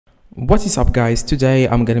What is up, guys? Today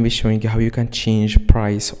I'm gonna be showing you how you can change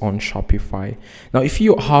price on Shopify. Now if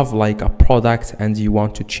you have like a product and you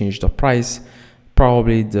want to change the price,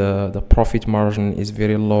 probably the profit margin is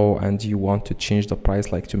very low and you want to change the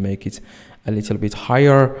price, like to make it a little bit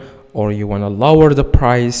higher, or you want to lower the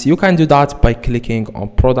price, you can do that by clicking on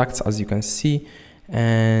products, as you can see,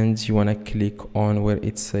 and you want to click on where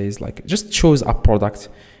it says like just choose a product.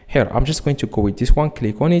 Here I'm just going to go with this one,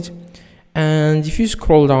 click on it, and if you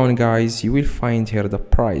scroll down, guys, you will find here the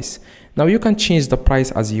price. Now you can change the price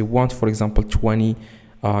as you want, for example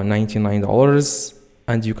 $20.99,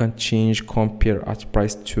 and you can change compare at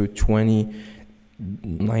price to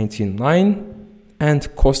 $20.99,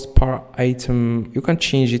 and cost per item you can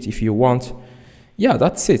change it if you want. Yeah,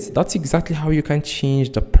 that's it. That's exactly how you can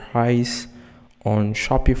change the price on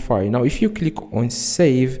Shopify. Now if you click on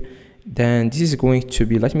save, then this is going to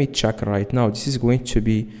be, let me check right now, this is going to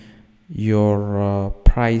be your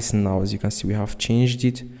price. Now as you can see, we have changed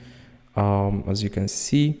it, as you can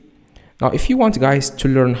see. Now if you want, guys, to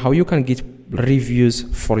learn how you can get reviews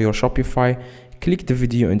for your Shopify, click the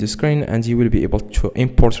video in the screen and you will be able to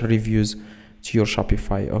import reviews to your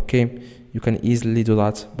Shopify. Okay, you can easily do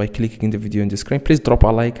that by clicking the video in the screen. Please drop a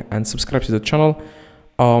like and subscribe to the channel.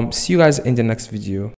 See you guys in the next video.